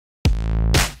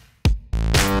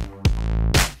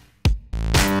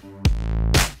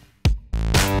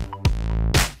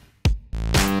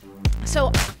So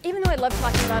even though I love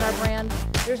talking about our brand,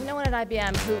 there's no one at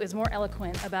IBM who is more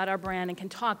eloquent about our brand and can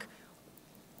talk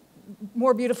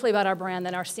more beautifully about our brand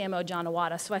than our CMO, John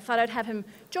Iwata. So I thought I'd have him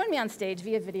join me on stage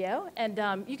via video, and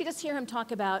you could just hear him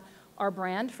talk about our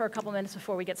brand for a couple minutes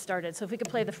before we get started. So if we could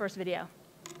play the first video.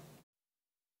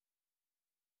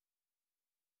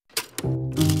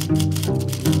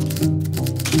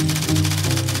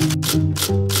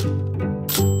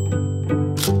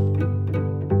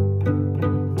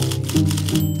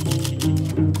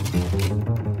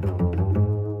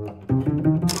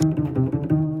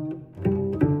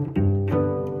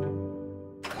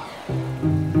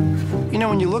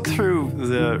 When you look through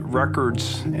the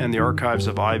records and the archives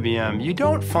of IBM, you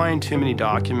don't find too many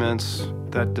documents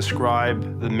that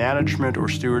describe the management or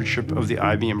stewardship of the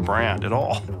IBM brand at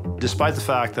all. Despite the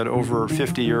fact that over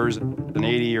 50 years, and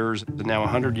 80 years, and now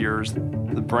 100 years,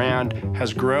 the brand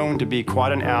has grown to be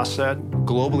quite an asset,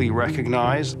 globally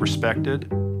recognized,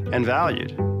 respected, and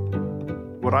valued.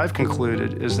 What I've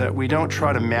concluded is that we don't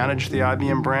try to manage the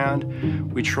IBM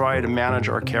brand, we try to manage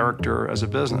our character as a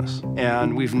business.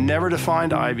 And we've never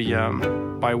defined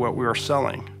IBM by what we are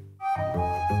selling.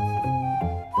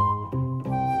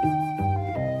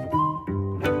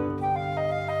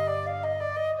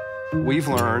 We've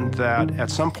learned that at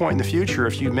some point in the future,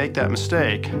 if you make that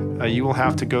mistake, you will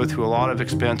have to go through a lot of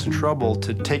expense and trouble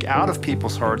to take out of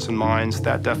people's hearts and minds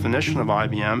that definition of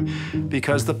IBM,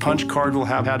 because the punch card will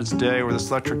have had its day, or the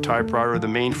electric typewriter, or the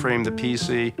mainframe, the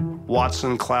PC,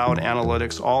 Watson, cloud,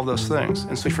 analytics, all those things.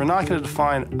 And so if you're not going to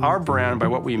define our brand by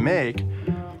what we make,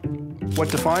 what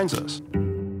defines us?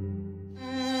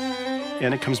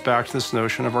 And it comes back to this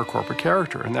notion of our corporate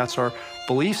character, and that's our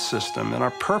belief system and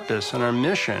our purpose and our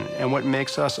mission and what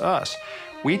makes us us.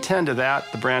 We tend to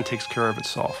that, the brand takes care of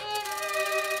itself.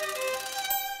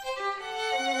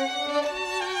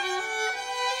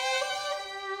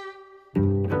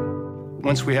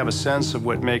 Once we have a sense of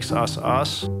what makes us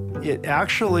us, it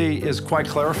actually is quite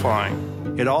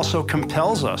clarifying. It also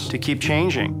compels us to keep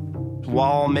changing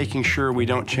while making sure we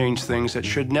don't change things that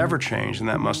should never change and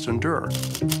that must endure.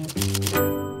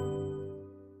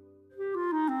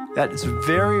 That is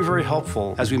very, very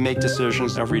helpful as we make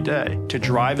decisions every day to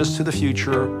drive us to the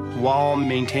future while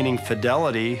maintaining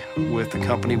fidelity with the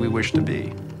company we wish to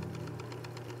be.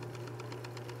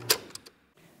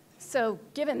 So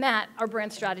given that, our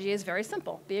brand strategy is very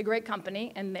simple. Be a great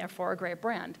company and therefore a great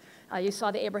brand. You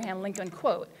saw the Abraham Lincoln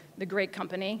quote, the great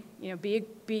company,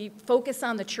 be focused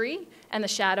on the tree and the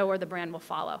shadow or the brand will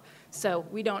follow. So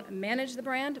we don't manage the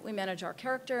brand, we manage our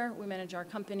character, we manage our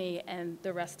company, and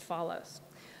the rest follows.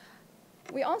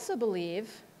 We also believe,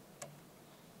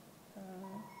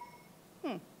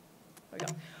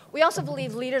 We also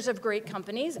believe leaders of great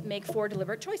companies make four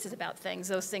deliberate choices about things.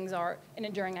 Those things are an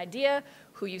enduring idea,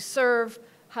 who you serve,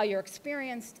 how you're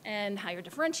experienced, and how you're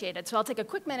differentiated. So I'll take a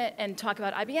quick minute and talk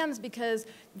about IBM's, because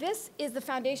this is the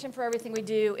foundation for everything we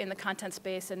do in the content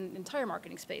space and entire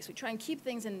marketing space. We try and keep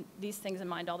these things in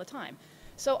mind all the time.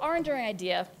 So our enduring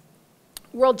idea,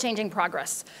 world-changing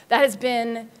progress. That has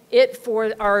been it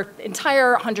for our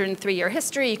entire 103-year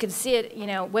history. You can see it,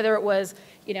 whether it was,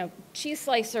 cheese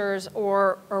slicers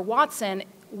or Watson.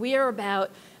 We are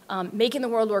about making the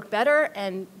world work better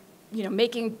and,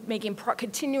 making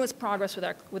continuous progress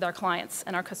with our clients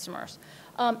and our customers.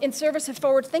 In service of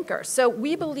forward thinkers. So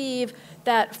we believe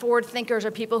that forward thinkers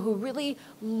are people who really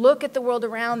look at the world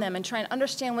around them and try and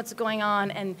understand what's going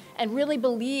on and really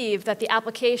believe that the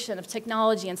application of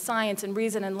technology and science and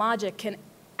reason and logic can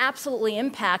absolutely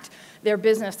impact their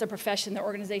business, their profession, their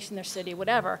organization, their city,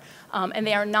 whatever. And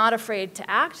they are not afraid to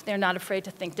act. They're not afraid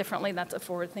to think differently. That's a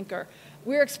forward thinker.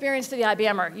 We're experienced to the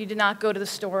IBMer. You did not go to the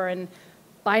store and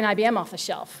buy an IBM off the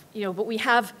shelf. But we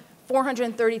have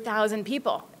 430,000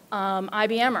 people.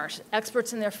 IBMers,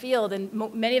 experts in their field, and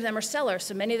many of them are sellers.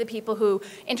 So many of the people who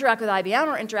interact with IBM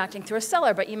are interacting through a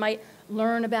seller, but you might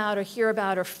learn about or hear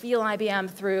about or feel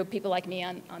IBM through people like me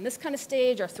on this kind of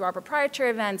stage, or through our proprietary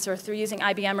events, or through using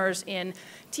IBMers in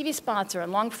TV spots or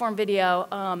in long-form video,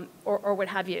 or what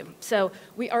have you. So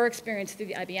we are experienced through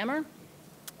the IBMer.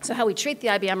 So how we treat the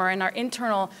IBMer and our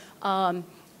internal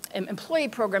employee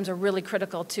programs are really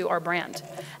critical to our brand.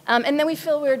 And then we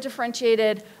feel we're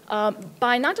differentiated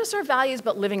by not just our values,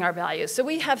 but living our values. So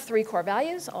we have 3 core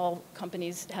values. All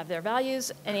companies have their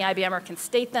values. Any IBMer can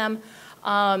state them.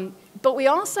 But we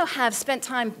also have spent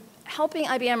time helping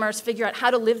IBMers figure out how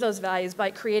to live those values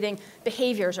by creating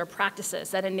behaviors or practices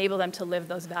that enable them to live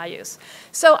those values.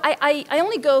 So I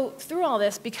only go through all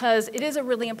this because it is a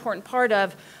really important part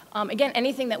of, again,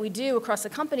 anything that we do across the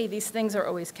company. These things are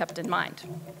always kept in mind.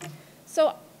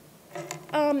 So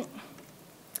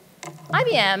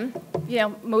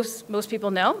IBM, most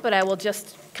people know, but I will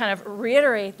just kind of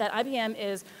reiterate that IBM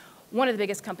is one of the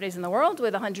biggest companies in the world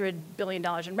with $100 billion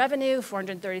in revenue,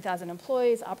 430,000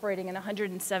 employees, operating in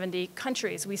 170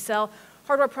 countries. We sell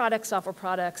hardware products, software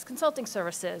products, consulting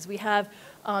services. We have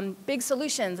big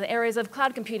solutions in areas of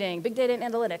cloud computing, big data and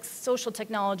analytics, social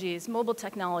technologies, mobile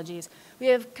technologies. We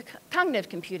have cognitive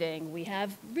computing. We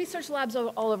have research labs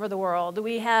all over the world.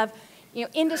 We have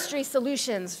industry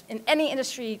solutions in any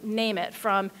industry, name it,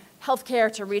 from healthcare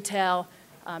to retail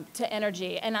to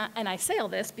energy. And I say all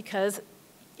this because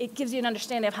it gives you an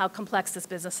understanding of how complex this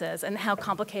business is and how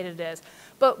complicated it is.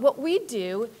 But what we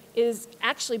do is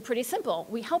actually pretty simple.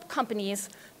 We help companies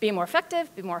be more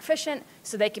effective, be more efficient,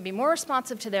 so they can be more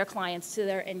responsive to their clients, to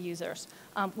their end users.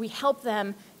 We help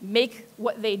them make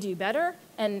what they do better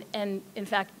and in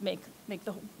fact, make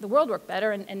the world work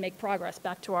better and make progress,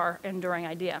 back to our enduring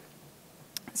idea.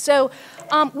 So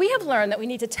we have learned that we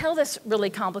need to tell this really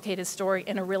complicated story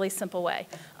in a really simple way.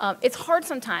 It's hard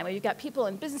sometimes. You've got people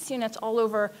in business units all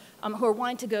over who are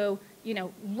wanting to go,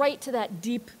 right to that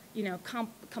deep,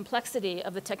 complexity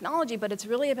of the technology, but it's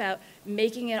really about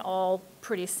making it all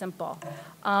pretty simple.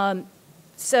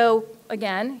 So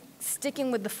again,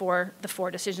 sticking with the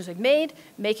four decisions we've made,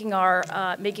 making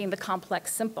the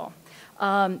complex simple.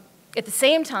 At the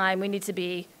same time, we need to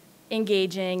be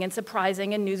engaging and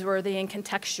surprising and newsworthy and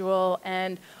contextual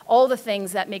and all the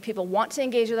things that make people want to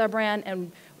engage with our brand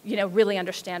and really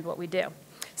understand what we do.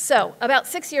 So about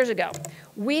 6 years ago,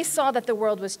 we saw that the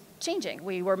world was changing.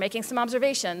 We were making some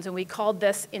observations, and we called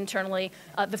this internally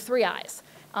the 3 I's.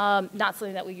 Not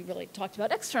something that we really talked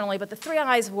about externally, but the 3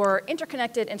 I's were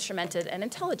interconnected, instrumented, and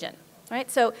intelligent.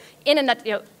 Right? So in a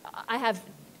nutshell, I have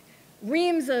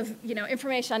reams of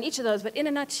information on each of those, but in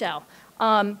a nutshell,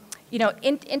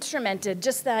 instrumented,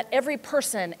 just that every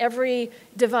person, every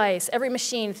device, every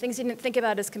machine, things you didn't think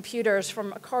about as computers,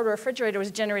 from a car to a refrigerator, was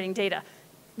generating data.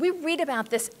 We read about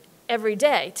this every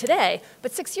day today,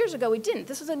 but 6 years ago we didn't.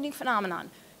 This was a new phenomenon.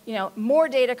 More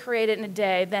data created in a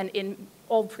day than in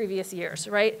all previous years,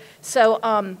 right?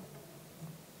 So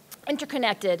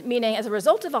interconnected, meaning as a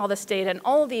result of all this data and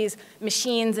all of these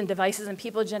machines and devices and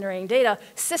people generating data,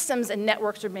 systems and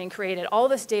networks are being created. All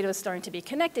this data is starting to be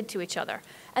connected to each other.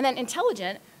 And then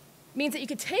intelligent means that you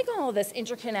could take all of this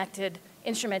interconnected,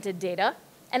 instrumented data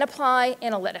and apply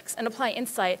analytics and apply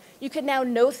insight. You could now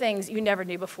know things you never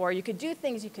knew before. You could do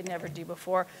things you could never do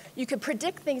before. You could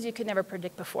predict things you could never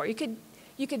predict before. You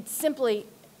could simply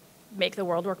make the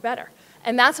world work better.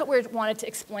 And that's what we wanted to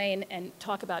explain and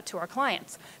talk about to our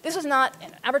clients. This was not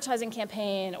an advertising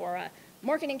campaign or a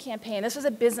marketing campaign. This was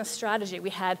a business strategy. We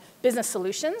had business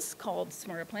solutions called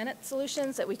Smarter Planet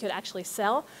solutions that we could actually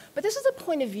sell. But this was a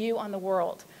point of view on the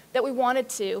world that we wanted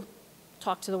to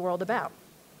talk to the world about.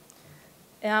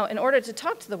 Now, in order to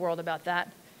talk to the world about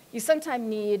that, you sometimes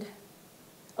need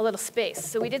a little space.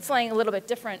 So we did something a little bit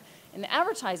different in the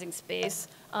advertising space.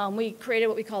 We created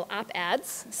what we call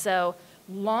op-ads. So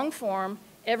long form,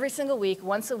 every single week,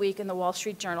 once a week in the Wall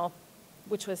Street Journal,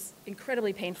 which was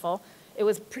incredibly painful. It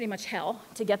was pretty much hell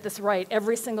to get this right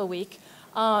every single week.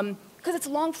 Because it's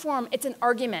long form, it's an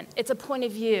argument, it's a point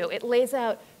of view. It lays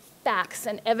out facts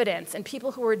and evidence and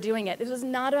people who are doing it. This was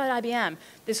not about IBM.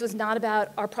 This was not about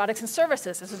our products and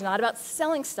services. This was not about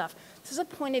selling stuff. This is a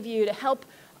point of view to help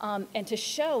and to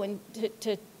show and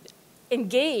to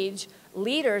engage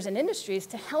leaders in industries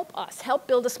to help us, help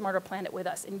build a smarter planet with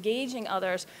us, engaging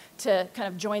others to kind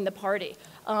of join the party.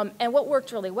 And what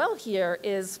worked really well here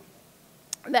is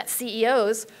that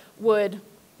CEOs would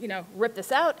rip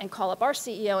this out and call up our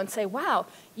CEO and say, wow,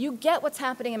 you get what's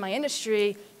happening in my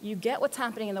industry, you get what's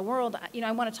happening in the world,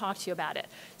 I want to talk to you about it.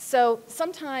 So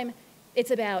sometimes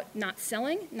it's about not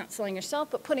selling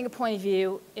yourself, but putting a point of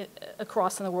view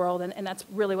across in the world, and that's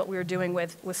really what we were doing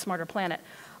with Smarter Planet.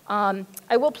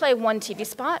 I will play one TV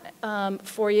spot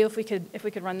for you if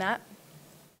we could run that.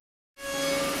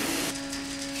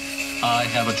 I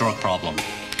have a drug problem.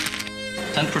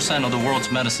 10% of the world's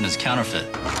medicine is counterfeit,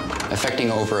 affecting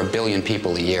over 1 billion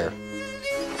people a year.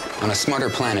 On a smarter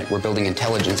planet, we're building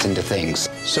intelligence into things.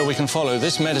 So we can follow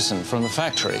this medicine from the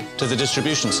factory to the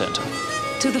distribution center.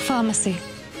 To the pharmacy.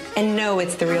 And know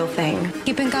it's the real thing.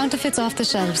 Keeping counterfeits off the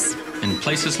shelves. In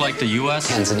places like the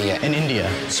US, Tanzania, In India.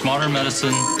 smarter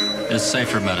medicine is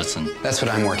safer medicine. that's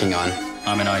what I'm working on.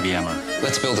 I'm an IBMer.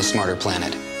 Let's build a smarter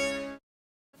planet.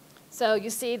 So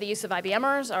you see the use of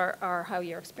IBMers are how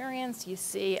you're experienced. You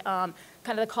see kind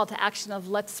of the call to action of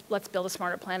let's build a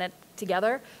smarter planet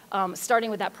together,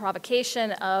 starting with that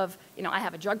provocation of, I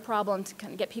have a drug problem to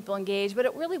kind of get people engaged, but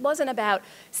it really wasn't about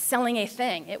selling a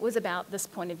thing. It was about this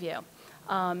point of view.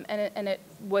 And it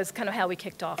was kind of how we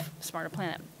kicked off Smarter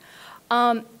Planet.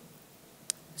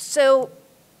 So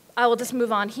I will just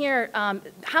move on here.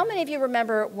 How many of you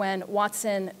remember when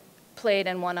Watson played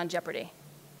and won on Jeopardy?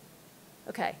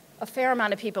 Okay, a fair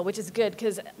amount of people, which is good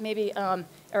because maybe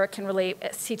Eric can relate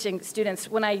as teaching students.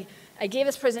 When I gave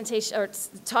this presentation or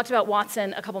talked about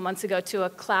Watson a couple months ago to a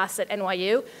class at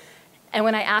NYU, and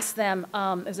when I asked them,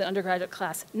 it was an undergraduate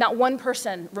class, not one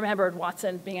person remembered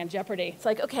Watson being on Jeopardy. It's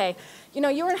like, okay, you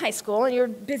were in high school and you're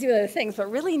busy with other things, but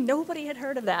really nobody had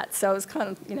heard of that. So it was kind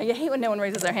of, you hate when no one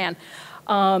raises their hand.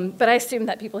 But I assume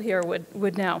that people here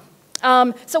would know.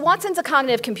 So Watson's a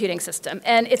cognitive computing system,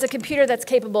 and it's a computer that's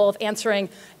capable of answering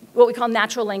what we call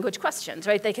natural language questions,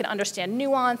 right? They can understand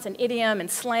nuance and idiom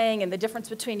and slang and the difference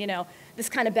between, this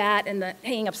kind of bat and the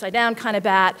hanging upside down kind of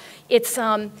bat.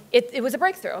 It was a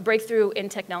breakthrough in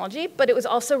technology, but it was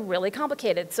also really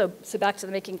complicated. So back to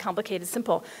the making complicated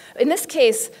simple. In this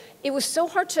case, it was so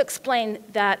hard to explain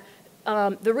that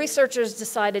the researchers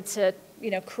decided to,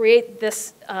 create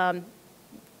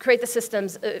the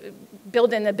systems,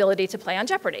 build in the ability to play on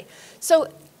Jeopardy. So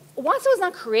Watson was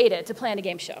not created to play on a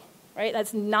game show, right?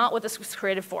 That's not what this was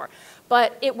created for.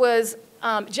 But it was,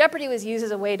 Jeopardy was used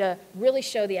as a way to really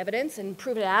show the evidence and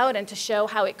prove it out and to show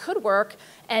how it could work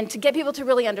and to get people to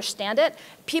really understand it.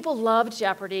 People loved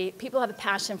Jeopardy, people have a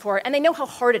passion for it, and they know how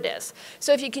hard it is.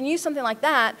 So if you can use something like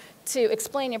that to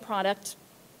explain your product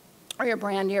or your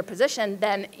brand, your position,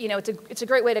 then it's a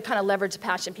great way to kind of leverage the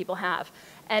passion people have.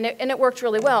 And it worked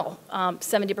really well.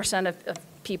 70% of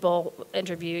people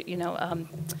interviewed,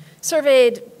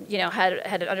 surveyed,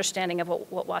 had an understanding of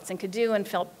what Watson could do and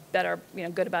felt better,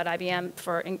 good about IBM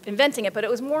for inventing it. But it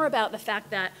was more about the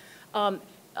fact that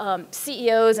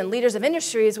CEOs and leaders of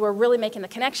industries were really making the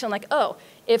connection, like, oh,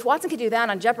 if Watson could do that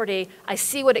on Jeopardy, I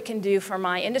see what it can do for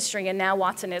my industry, and now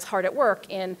Watson is hard at work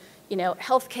in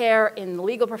healthcare, in the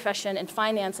legal profession, in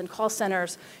finance, and call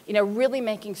centers, really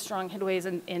making strong headways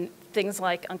in things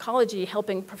like oncology,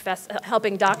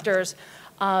 helping doctors,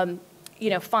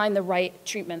 find the right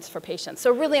treatments for patients.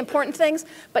 So really important things,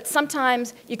 but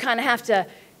sometimes you kind of have to,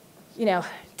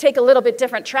 take a little bit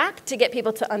different track to get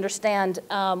people to understand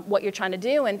what you're trying to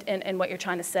do and what you're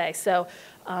trying to say. So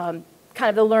kind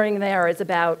of the learning there is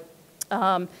about,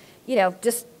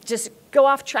 just go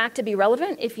off track to be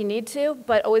relevant if you need to,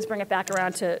 but always bring it back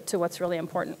around to what's really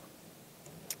important.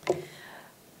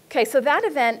 Okay, so that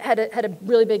event had a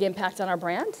really big impact on our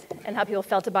brand and how people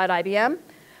felt about IBM.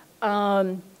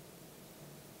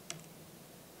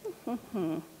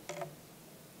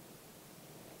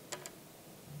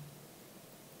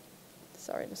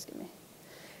 Sorry, just give me.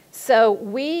 So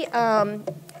we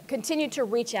continued to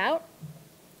reach out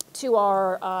to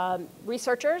our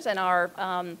researchers and our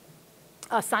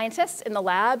scientists in the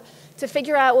lab to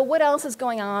figure out, well, what else is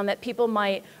going on that people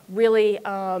might really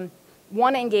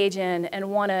want to engage in and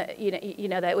want to,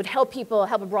 that would help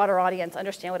a broader audience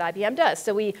understand what IBM does.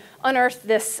 So we unearthed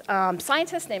this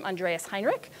scientist named Andreas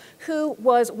Heinrich, who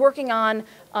was working on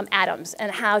atoms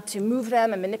and how to move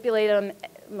them and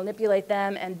manipulate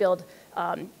them and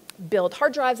build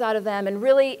hard drives out of them and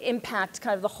really impact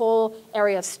kind of the whole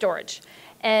area of storage.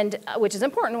 And which is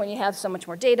important when you have so much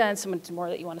more data and so much more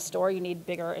that you want to store. You need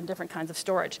bigger and different kinds of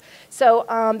storage. So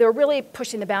they were really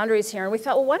pushing the boundaries here. And we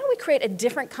thought, well, why don't we create a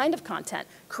different kind of content?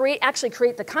 Actually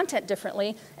create the content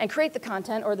differently and create the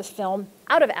content or the film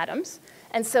out of atoms.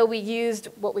 And so we used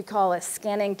what we call a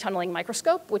scanning tunneling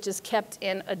microscope, which is kept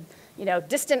in a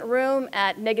distant room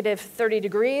at negative 30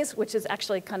 degrees, which is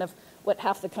actually kind of what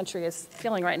half the country is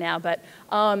feeling right now, but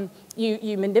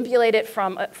you manipulate it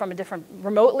from a different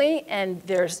remotely, and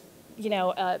there's,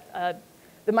 the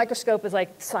microscope is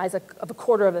like the size of a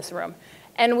quarter of this room.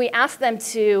 And we asked them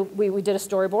we did a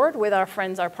storyboard with our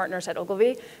friends, our partners at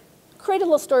Ogilvy, created a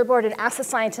little storyboard and asked the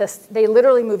scientists, they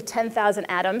literally moved 10,000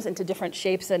 atoms into different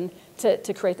shapes and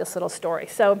to create this little story.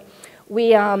 So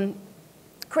we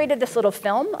created this little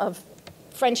film of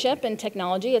friendship and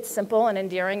technology. It's simple and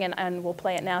endearing, and we'll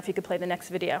play it now if you could play the next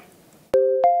video.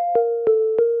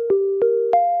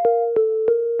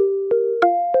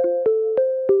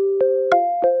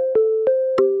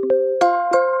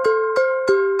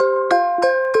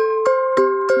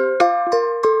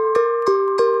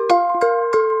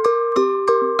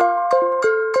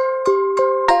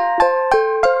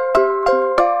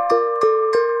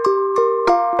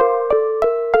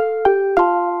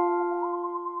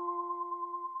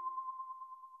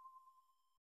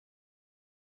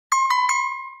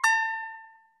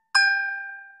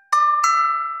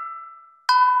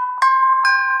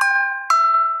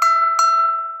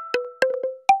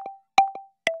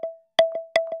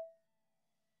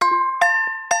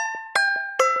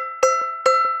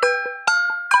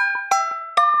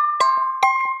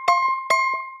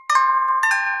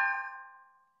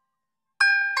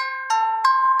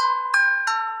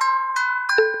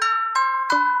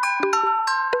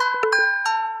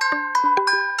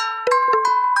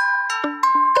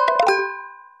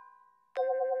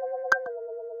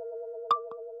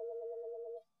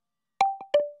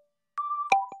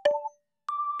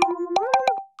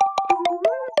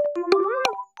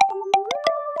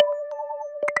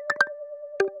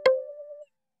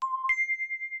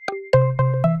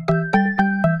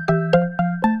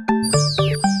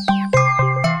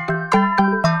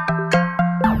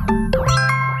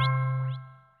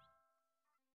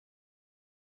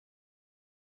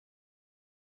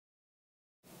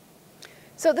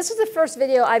 So this was the first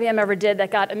video IBM ever did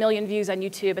that got 1 million views on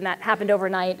YouTube, and that happened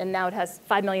overnight, and now it has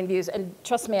 5 million views. And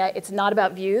trust me, it's not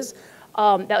about views.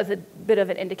 That was a bit of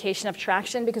an indication of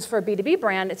traction, because for a B2B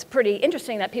brand, it's pretty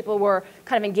interesting that people were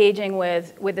kind of engaging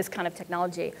with this kind of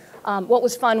technology. What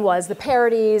was fun was the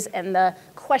parodies and the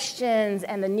questions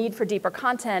and the need for deeper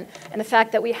content, and the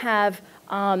fact that we had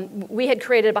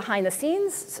created behind the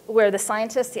scenes where the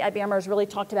scientists, the IBMers, really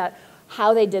talked about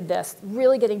how they did this,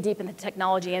 really getting deep into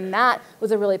technology, and that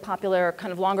was a really popular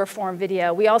kind of longer form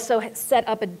video. We also set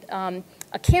up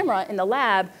a camera in the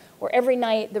lab where every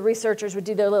night the researchers would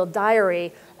do their little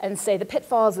diary and say the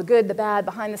pitfalls, the good, the bad,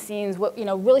 behind the scenes,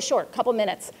 really short, couple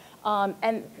minutes.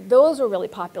 And those were really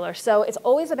popular. So it's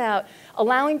always about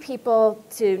allowing people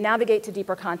to navigate to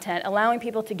deeper content, allowing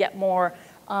people to get more.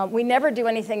 We never do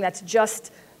anything that's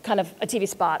just kind of a TV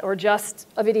spot or just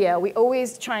a video. We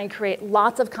always try and create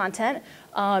lots of content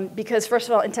because, first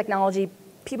of all, in technology,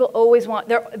 people always want,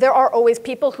 there are always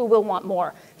people who will want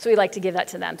more. So we like to give that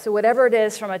to them. So whatever it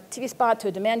is, from a TV spot to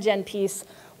a demand gen piece,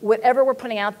 whatever we're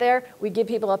putting out there, we give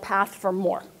people a path for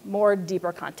more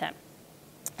deeper content.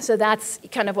 So that's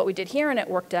kind of what we did here, and it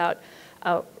worked out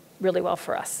really well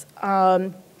for us.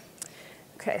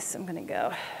 Okay, so I'm going to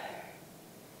go.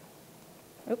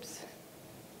 Oops.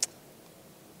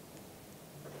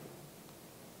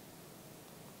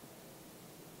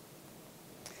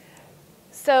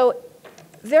 So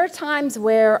there are times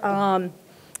where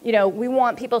we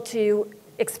want people to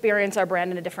experience our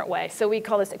brand in a different way. So we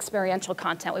call this experiential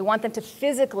content. We want them to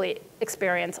physically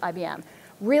experience IBM.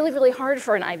 Really, really hard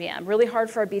for an IBM, really hard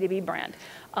for a B2B brand.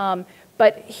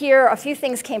 But here, a few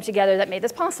things came together that made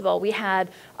this possible. We had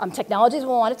technologies we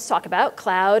wanted to talk about,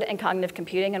 cloud and cognitive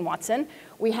computing and Watson.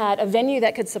 We had a venue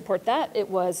that could support that. It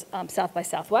was South by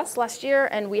Southwest last year,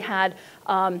 and we had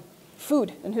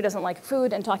food, and who doesn't like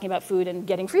food, and talking about food and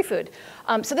getting free food.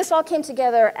 So this all came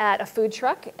together at a food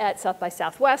truck at South by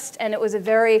Southwest, and it was a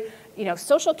very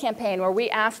social campaign where we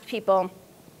asked people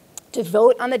to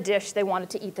vote on the dish they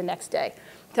wanted to eat the next day.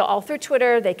 So all through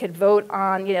Twitter, they could vote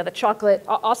on the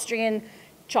Austrian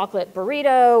chocolate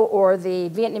burrito, or the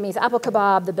Vietnamese apple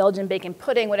kebab, the Belgian bacon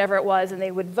pudding, whatever it was, and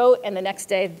they would vote, and the next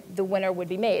day the winner would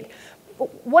be made.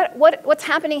 What's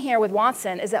happening here with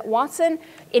Watson is that Watson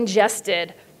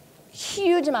ingested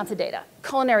huge amounts of data,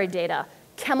 culinary data,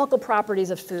 chemical properties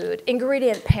of food,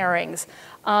 ingredient pairings,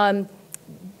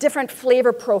 different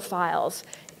flavor profiles,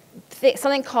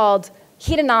 something called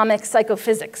hedonomic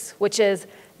psychophysics, which is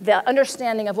the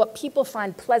understanding of what people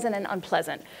find pleasant and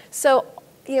unpleasant. So,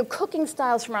 cooking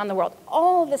styles from around the world,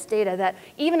 all of this data that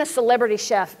even a celebrity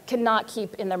chef cannot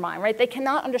keep in their mind, right? They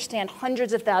cannot understand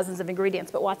hundreds of thousands of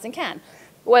ingredients, but Watson can.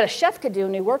 What a chef could do,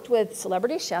 and we worked with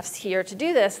celebrity chefs here to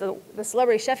do this, the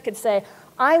celebrity chef could say,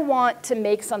 I want to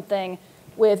make something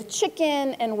with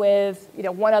chicken and with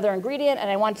one other ingredient,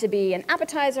 and I want it to be an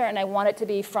appetizer, and I want it to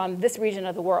be from this region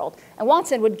of the world. And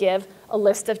Watson would give a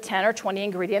list of 10 or 20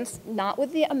 ingredients, not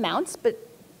with the amounts, but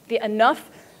enough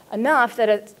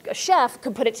that a chef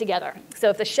could put it together.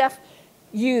 So if the chef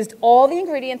used all the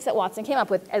ingredients that Watson came up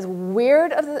with, as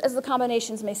weird as the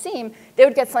combinations may seem, they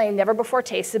would get something never before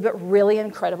tasted, but really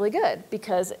incredibly good,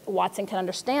 because Watson can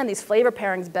understand these flavor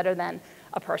pairings better than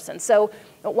a person. So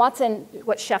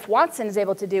what Chef Watson is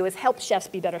able to do is help chefs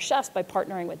be better chefs by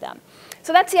partnering with them.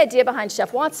 So that's the idea behind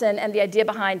Chef Watson, and the idea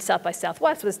behind South by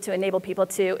Southwest was to enable people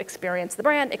to experience the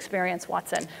brand, experience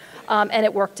Watson, and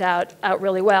it worked out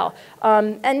really well.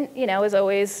 And as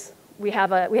always, we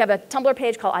have a Tumblr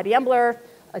page called IBM Blur,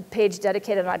 a page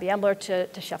dedicated on IBM Blur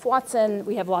to Chef Watson.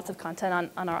 We have lots of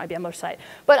content on our IBM Blur site.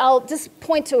 But I'll just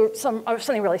point to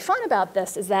something really fun about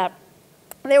this is that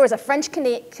there was a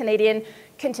French-Canadian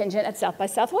contingent at South by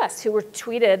Southwest who were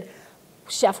tweeted,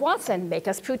 Chef Watson, make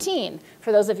us poutine.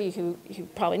 For those of you who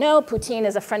probably know, poutine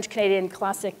is a French-Canadian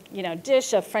classic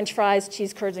dish of French fries,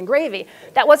 cheese curds, and gravy.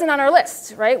 That wasn't on our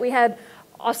list, right? We had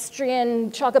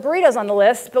Austrian chocolate burritos on the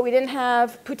list, but we didn't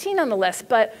have poutine on the list.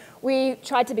 But we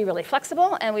tried to be really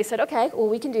flexible, and we said, okay, well,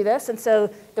 we can do this. And so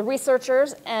the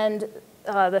researchers and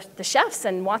the chefs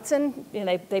and Watson,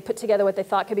 they put together what they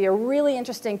thought could be a really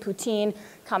interesting poutine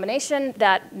combination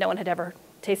that no one had ever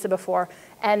tasted before.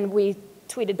 And we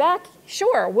tweeted back,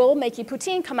 sure, we'll make you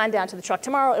poutine, come on down to the truck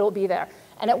tomorrow, it'll be there.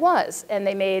 And it was, and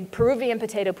they made Peruvian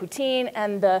potato poutine,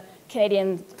 and the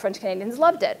French Canadians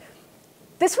loved it.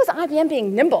 This was IBM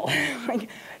being nimble.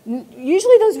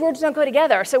 Usually those words don't go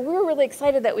together, so we were really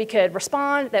excited that we could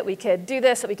respond, that we could do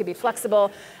this, that we could be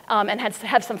flexible, and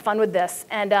have some fun with this.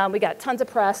 And we got tons of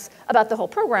press about the whole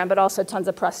program, but also tons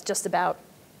of press just about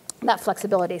that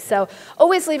flexibility. So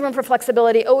always leave room for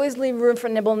flexibility, always leave room for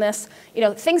nimbleness. You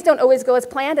know, things don't always go as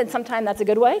planned, and sometimes that's a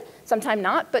good way, sometimes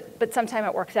not, but sometimes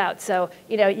it works out. So,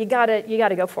 you know, you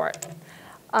gotta go for it.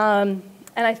 And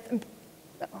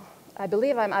I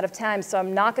believe I'm out of time, so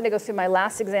I'm not gonna go through my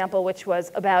last example, which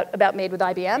was about Made with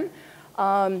IBM.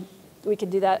 We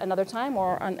could do that another time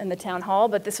or in the town hall,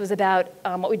 but this was about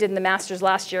what we did in the Masters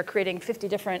last year, creating 50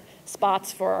 different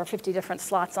spots for our 50 different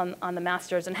slots on the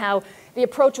Masters, and how the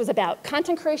approach was about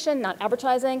content creation, not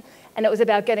advertising, and it was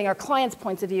about getting our clients'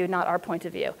 points of view, not our point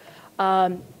of view.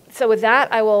 So with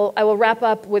that, I will wrap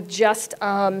up with just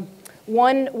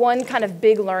one kind of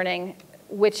big learning,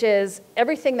 which is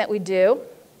everything that we do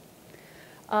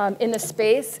in the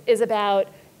space is about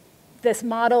this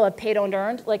model of paid, owned,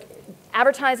 earned. Like,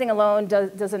 advertising alone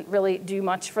doesn't really do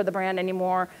much for the brand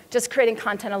anymore. Just creating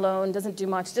content alone doesn't do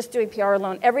much. Just doing PR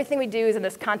alone. Everything we do is in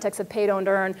this context of paid, owned,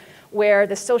 earned, where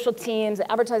the social teams, the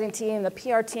advertising team, the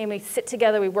PR team, we sit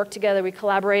together, we work together, we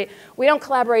collaborate. We don't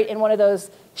collaborate in one of those,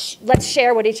 let's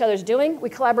share what each other's doing. We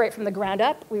collaborate from the ground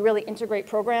up. We really integrate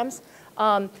programs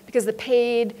because the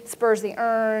paid spurs the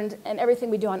earned, and everything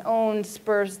we do on owned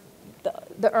spurs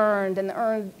the earned, and the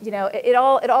earned, you know, it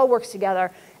all works together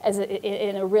as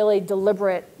in a really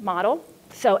deliberate model.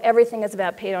 So everything is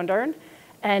about paid, owned, earned,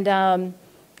 and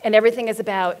everything is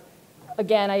about,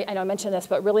 again, I know I mentioned this,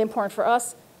 but really important for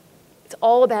us, it's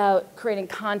all about creating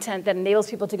content that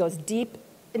enables people to go as deep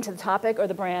into the topic or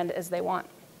the brand as they want.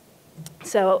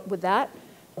 So with that,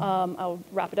 I'll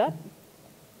wrap it up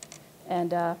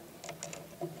and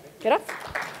get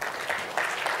off.